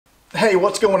Hey,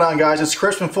 what's going on, guys? It's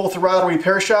Chris from Full Throttle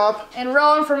Repair Shop. And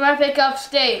Rowan from Epic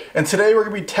Upstate. And today we're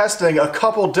going to be testing a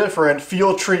couple different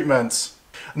fuel treatments.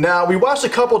 Now, we watched a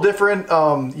couple different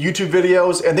YouTube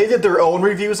videos, and they did their own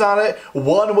reviews on it.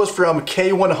 One was from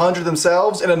K100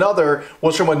 themselves, and another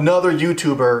was from another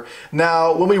YouTuber.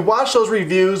 Now, when we watched those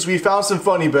reviews, we found some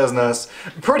funny business.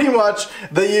 Pretty much,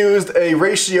 they used a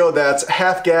ratio that's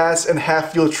half gas and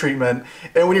half fuel treatment.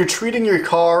 And when you're treating your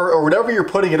car, or whatever you're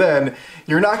putting it in,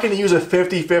 you're not going to use a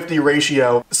 50-50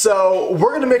 ratio. So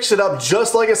we're going to mix it up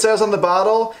just like it says on the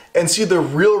bottle and see the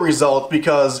real result,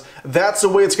 because that's the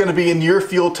way it's going to be in your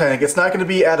fuel tank. It's not going to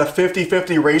be at a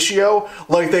 50-50 ratio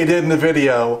like they did in the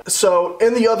video. So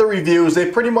in the other reviews,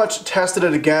 they pretty much tested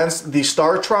it against the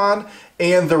Startron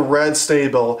and the red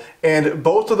sta-bil, and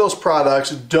both of those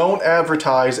products don't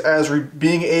advertise as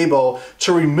being able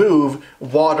to remove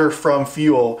water from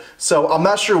fuel. So I'm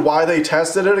not sure why they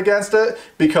tested it against it,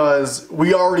 because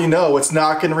we already know it's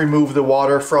not going to remove the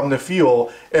water from the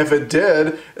fuel. If it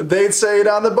did, they'd say it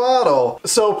on the bottle.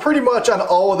 So pretty much on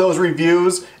all of those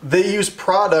reviews, they use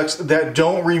products that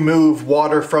don't remove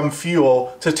water from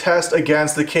fuel to test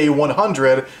against the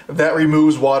K100 that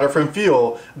removes water from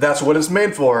fuel. That's what it's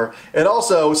made for. It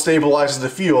also stabilizes the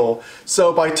fuel.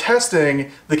 So by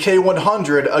testing the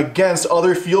K100 against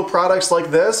other fuel products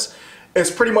like this,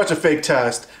 it's pretty much a fake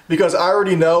test, because I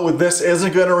already know this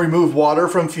isn't going to remove water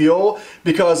from fuel,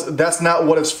 because that's not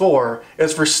what it's for.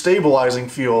 It's for stabilizing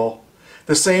fuel.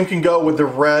 The same can go with the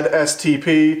red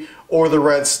STP or the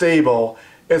red sta-bil.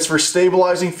 It's for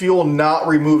stabilizing fuel, not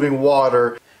removing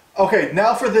water. Okay,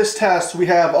 now for this test, we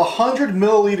have 100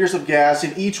 milliliters of gas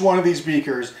in each one of these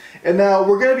beakers. And now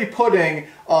we're going to be putting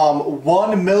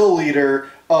 1 milliliter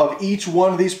of each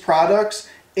one of these products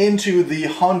into the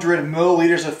 100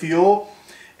 milliliters of fuel.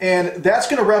 And that's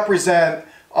going to represent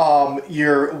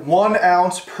your 1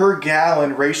 ounce per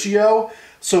gallon ratio.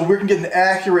 So we can get an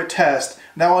accurate test.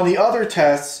 Now on the other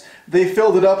tests, they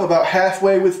filled it up about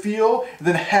halfway with fuel, and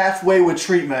then halfway with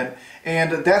treatment.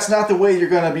 And that's not the way you're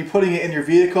going to be putting it in your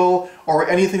vehicle or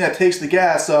anything that takes the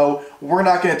gas, so we're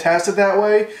not going to test it that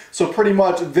way. So pretty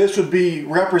much this would be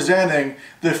representing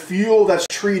the fuel that's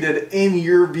treated in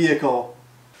your vehicle.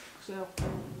 So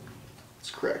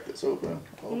let's crack this open.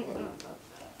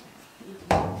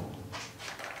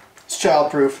 It's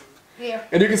childproof. Yeah.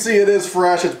 And you can see it is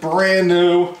fresh, it's brand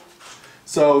new.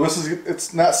 So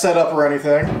it's not set up or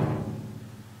anything.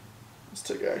 Let's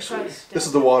take this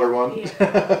is the water one.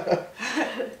 Yeah.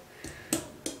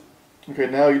 Okay,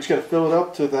 now you just gotta fill it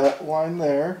up to that line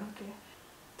there. Okay.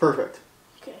 Perfect.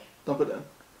 Okay. Dump it in.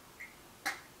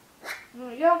 There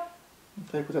we go.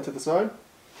 Okay, put that to the side.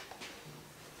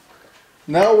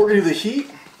 Now we're gonna do the heat.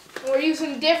 We're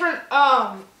using different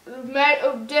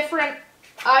different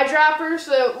eyedroppers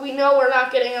so we know we're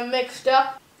not getting them mixed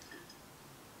up.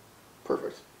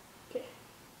 Perfect. Okay.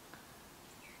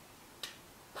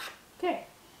 Okay.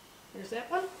 Here's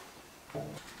that one.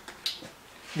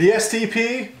 The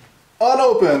STP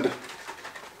unopened.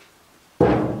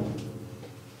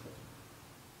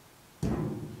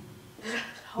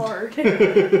 Hard.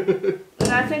 And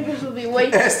I think this will be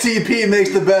way. STP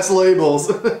makes the best labels.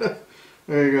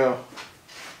 There you go.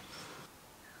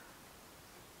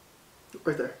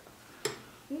 Right there.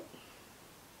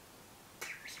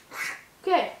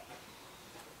 Okay.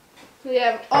 So we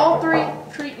have all 3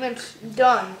 treatments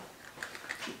done.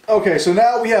 Okay, so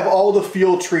now we have all the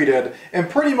fuel treated, and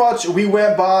pretty much we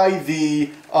went by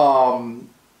the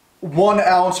 1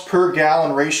 ounce per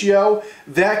gallon ratio.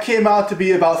 That came out to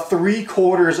be about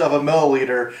 3/4 of a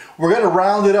milliliter. We're going to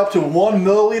round it up to 1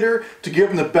 milliliter to give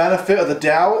them the benefit of the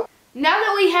doubt. Now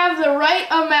that we have the right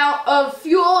amount of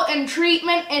fuel and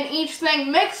treatment and each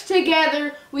thing mixed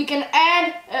together, we can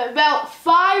add about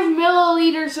 5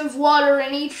 milliliters of water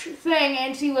in each thing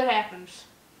and see what happens.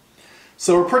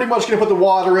 So we're pretty much going to put the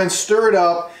water in, stir it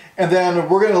up, and then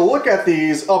we're going to look at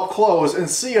these up close and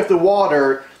see if the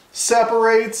water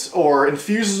separates or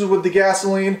infuses with the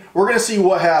gasoline. We're going to see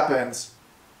what happens.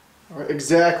 All right,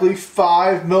 exactly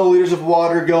 5 milliliters of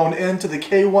water going into the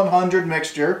K100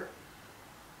 mixture.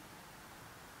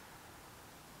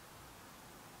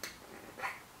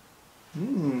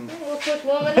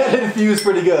 That infused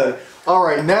pretty good.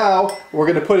 Alright, now we're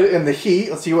going to put it in the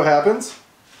heat. Let's see what happens.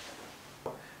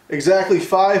 Exactly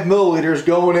 5 milliliters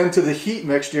going into the heat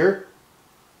mixture.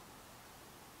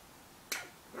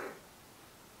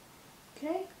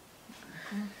 Okay.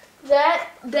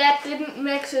 That didn't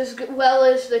mix as well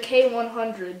as the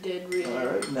K100 did, really.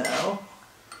 Alright, now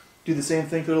do the same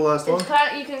thing for the last one.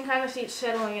 You can kind of see it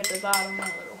settling at the bottom a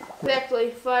little. Exactly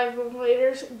 5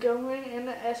 milliliters going in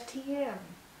the STM.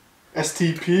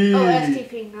 STP. Oh,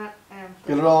 STP, not M.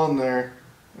 Get it all in there.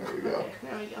 There we go. Okay,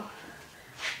 there we go.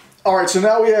 Alright, so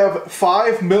now we have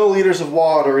 5 milliliters of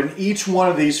water in each one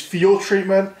of these fuel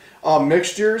treatment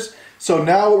mixtures. So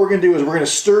now what we're going to do is we're going to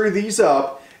stir these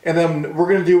up, and then we're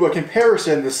going to do a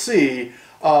comparison to see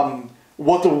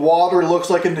what the water looks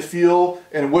like in the fuel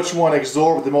and which one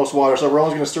absorbed the most water. So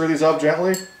Rowan's going to stir these up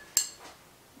gently.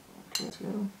 Okay.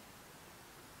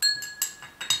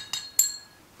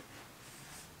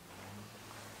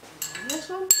 This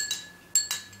one?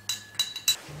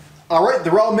 Alright,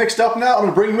 they're all mixed up now. I'm going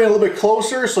to bring them in a little bit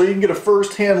closer so you can get a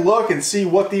first-hand look and see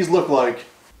what these look like.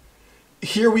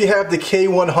 Here we have the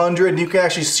K100, and you can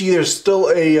actually see there's still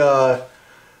a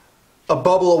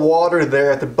bubble of water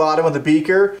there at the bottom of the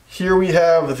beaker. Here we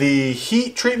have the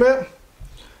heat treatment,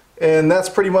 and that's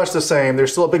pretty much the same.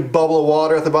 There's still a big bubble of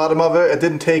water at the bottom of it. It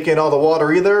didn't take in all the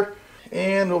water either.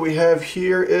 And what we have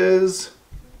here is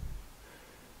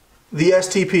the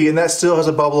STP, and that still has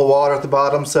a bubble of water at the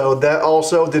bottom, so that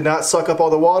also did not suck up all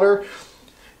the water.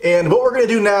 And what we're going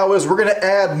to do now is we're going to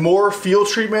add more fuel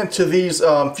treatment to these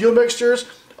fuel mixtures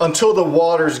until the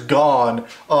water's gone.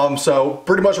 So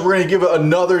pretty much we're going to give it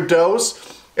another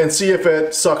dose and see if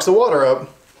it sucks the water up.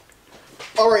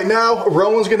 Alright, now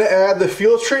Rowan's going to add the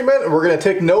fuel treatment. We're going to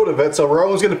take note of it. So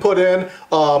Rowan's going to put in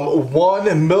 1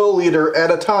 milliliter at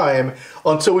a time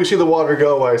until we see the water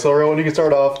go away. So Rowan, you can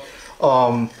start off.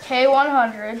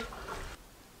 K100.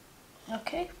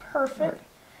 Okay, perfect.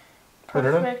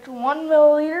 Perfect. 1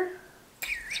 milliliter.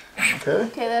 Okay.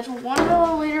 Okay, that's 1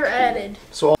 milliliter added.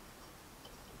 So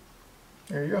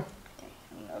there you go. Okay,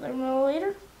 another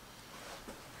milliliter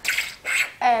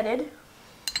added.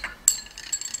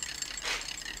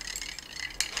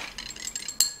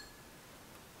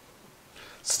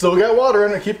 Still got water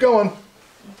in it. Keep going.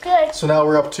 Okay. So now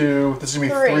we're up to, this is going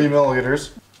to be 3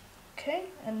 milliliters. Okay,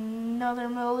 another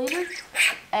milliliter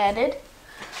added.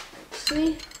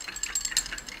 See?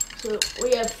 So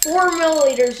we have 4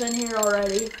 milliliters in here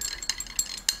already.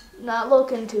 Not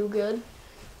looking too good.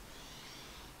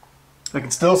 I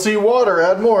can still see water.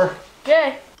 Add more.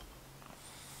 Okay.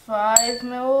 5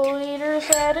 milliliters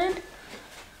added.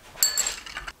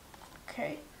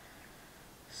 Okay.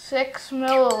 6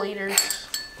 milliliters.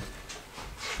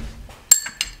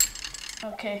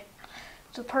 Okay.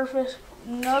 So perfect.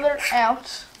 Another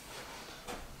ounce.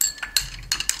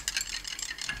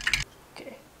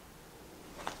 Okay.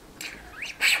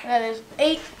 That is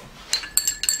 8.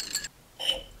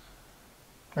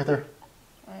 Right there.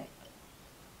 Right.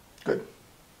 Good.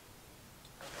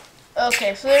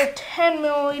 Okay, so there are 10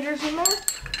 milliliters in there.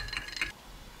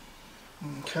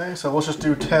 Okay, so let's just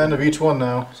do 10 of each one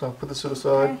now. So put this to the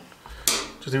side. Okay.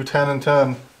 Just do 10 and 10.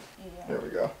 Yeah. There we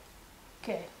go.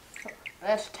 Okay, so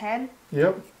that's 10.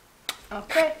 Yep.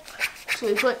 Okay, so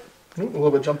we put Ooh, a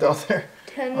little bit jumped out there.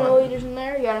 10 milliliters in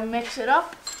there. You gotta mix it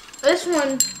up. This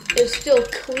one is still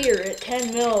clear at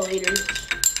 10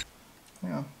 milliliters.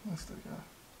 Yeah, that's the guy.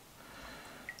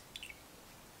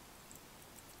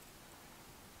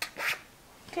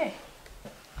 Okay.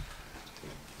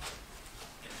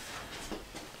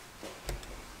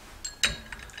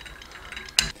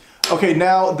 Okay,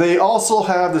 now they also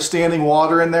have the standing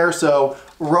water in there, so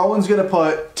Rowan's going to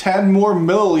put 10 more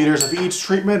milliliters of each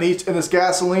treatment in this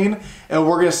gasoline, and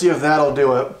we're going to see if that'll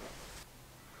do it.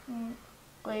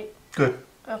 Wait. Good.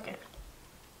 Okay.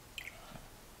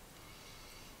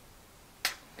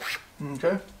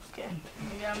 Okay. Okay.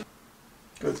 Yeah.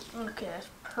 Good. Okay, that's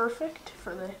perfect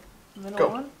for the middle Go.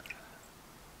 one.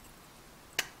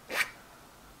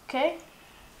 Okay.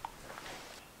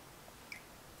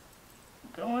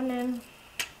 Going in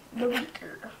the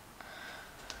beaker.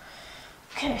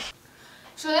 Okay.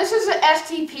 So this is the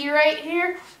STP right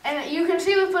here, and you can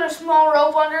see we put a small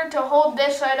rope under it to hold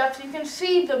this side up, so you can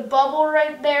see the bubble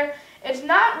right there. It's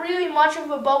not really much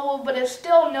of a bubble, but it's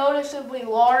still noticeably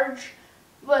large.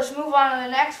 Let's move on to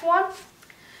the next one.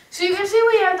 So you can see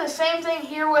we have the same thing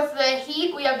here with the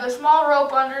heat. We have the small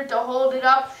rope under it to hold it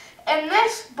up, and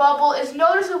this bubble is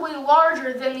noticeably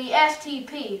larger than the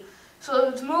STP. So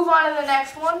let's move on to the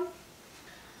next one.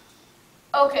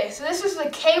 Okay, so this is the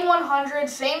K100,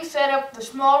 same setup, the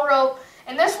small rope,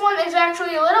 and this one is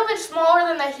actually a little bit smaller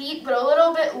than the heat, but a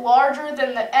little bit larger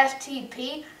than the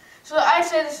STP. So I'd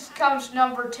say this comes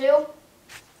number 2.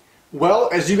 Well,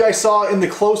 as you guys saw in the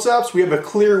close-ups, we have a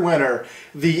clear winner.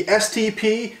 The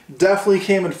STP definitely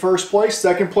came in first place.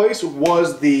 Second place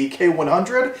was the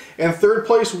K100, and third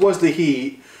place was the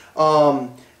heat.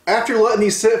 After letting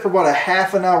these sit for about a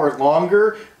half an hour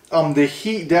longer, the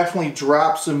heat definitely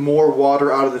drops some more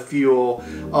water out of the fuel.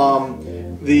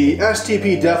 The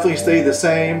STP definitely stayed the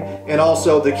same, and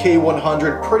also the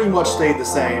K100 pretty much stayed the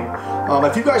same.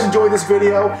 If you guys enjoyed this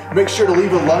video, make sure to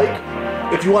leave a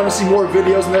like. If you want to see more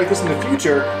videos like this in the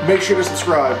future, make sure to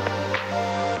subscribe.